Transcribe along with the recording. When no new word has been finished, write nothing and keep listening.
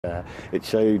It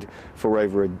showed for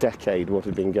over a decade what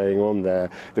had been going on there.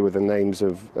 There were the names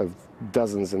of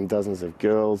dozens and dozens of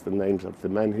girls, the names of the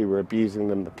men who were abusing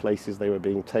them, the places they were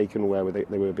being taken, where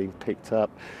they were being picked up.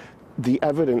 The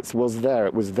evidence was there.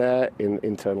 It was there in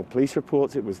internal police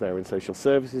reports, it was there in social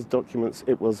services documents.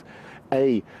 It was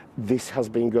A, this has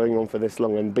been going on for this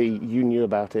long, and B, you knew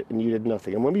about it and you did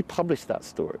nothing. And when we published that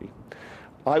story,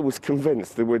 I was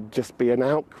convinced there would just be an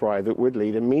outcry that would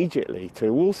lead immediately to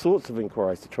all sorts of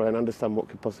inquiries to try and understand what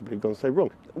could possibly have gone so wrong.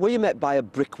 Were you met by a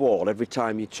brick wall every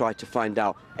time you tried to find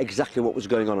out exactly what was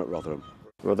going on at Rotherham?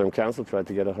 Rotherham Council tried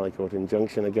to get a High Court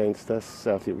injunction against us.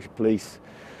 South Yorkshire Police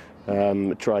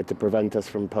tried to prevent us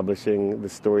from publishing the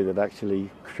story that actually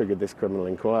triggered this criminal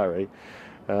inquiry.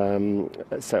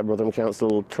 Rotherham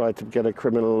Council tried to get a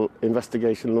criminal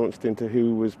investigation launched into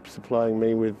who was supplying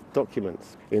me with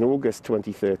documents. In August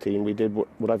 2013, we did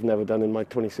what I've never done in my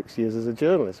 26 years as a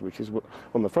journalist, which is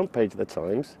on the front page of the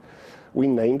Times, we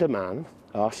named a man,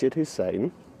 Rashid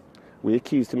Hussain. We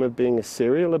accused him of being a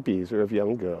serial abuser of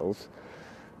young girls.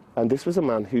 And this was a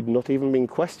man who'd not even been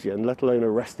questioned, let alone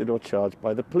arrested or charged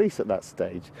by the police at that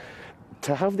stage.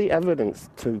 To have the evidence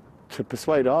to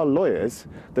persuade our lawyers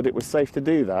that it was safe to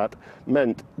do that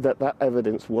meant that that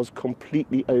evidence was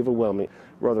completely overwhelming.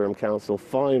 Rotherham Council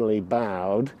finally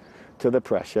bowed to the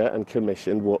pressure and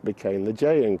commissioned what became the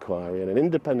J inquiry, and an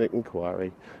independent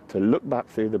inquiry to look back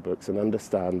through the books and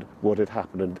understand what had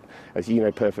happened. And as you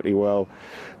know perfectly well,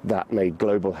 that made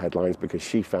global headlines because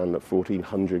she found that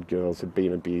 1,400 girls had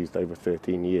been abused over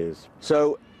 13 years.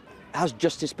 So, has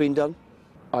justice been done?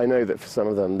 I know that for some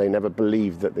of them, they never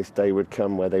believed that this day would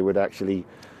come where they would actually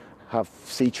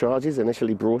see charges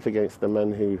initially brought against the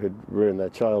men who had ruined their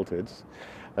childhoods,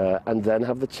 and then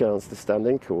have the chance to stand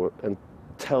in court and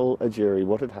tell a jury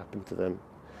what had happened to them,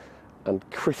 and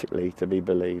critically to be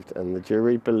believed. And the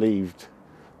jury believed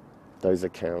those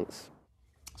accounts.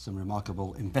 Some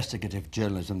remarkable investigative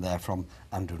journalism there from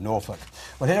Andrew Norfolk.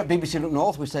 Well, here at BBC Look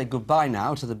North, we say goodbye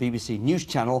now to the BBC News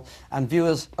Channel and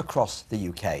viewers across the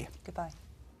UK. Goodbye.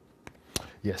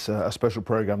 Yes, a special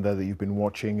programme there that you've been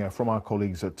watching from our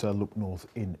colleagues at Look North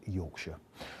in Yorkshire.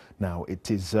 Now,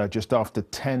 it is just after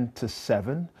 10 to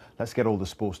 7. Let's get all the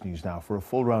sports news now. For a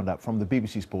full roundup from the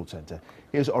BBC Sports Centre,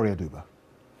 here's Oria Duba.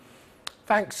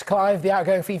 Thanks, Clive. The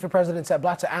outgoing FIFA president Sepp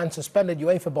Blatter and suspended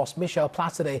UEFA boss Michel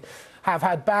Platini have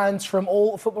had bans from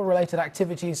all football-related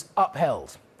activities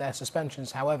upheld. Their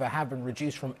suspensions, however, have been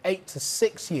reduced from 8 to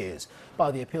 6 years by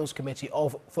the Appeals Committee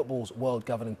of football's world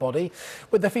governing body.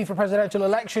 With the FIFA presidential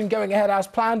election going ahead as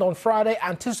planned on Friday,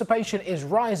 anticipation is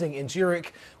rising in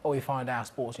Zurich, where we find our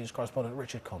sports news correspondent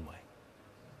Richard Conway.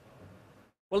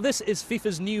 Well, this is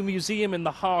FIFA's new museum in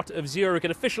the heart of Zurich.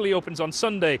 It officially opens on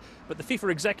Sunday, but the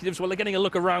FIFA executives, well, they're getting a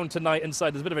look around tonight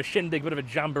inside. There's a bit of a shindig, a bit of a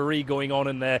jamboree going on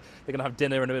in there. They're going to have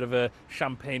dinner and a bit of a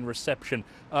champagne reception.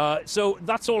 So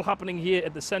that's all happening here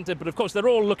at the centre. But of course, they're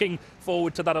all looking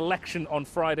forward to that election on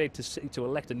Friday to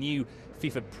elect a new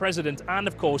FIFA president and,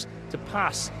 of course, to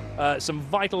pass some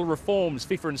vital reforms.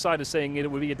 FIFA insiders saying it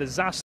would be a disaster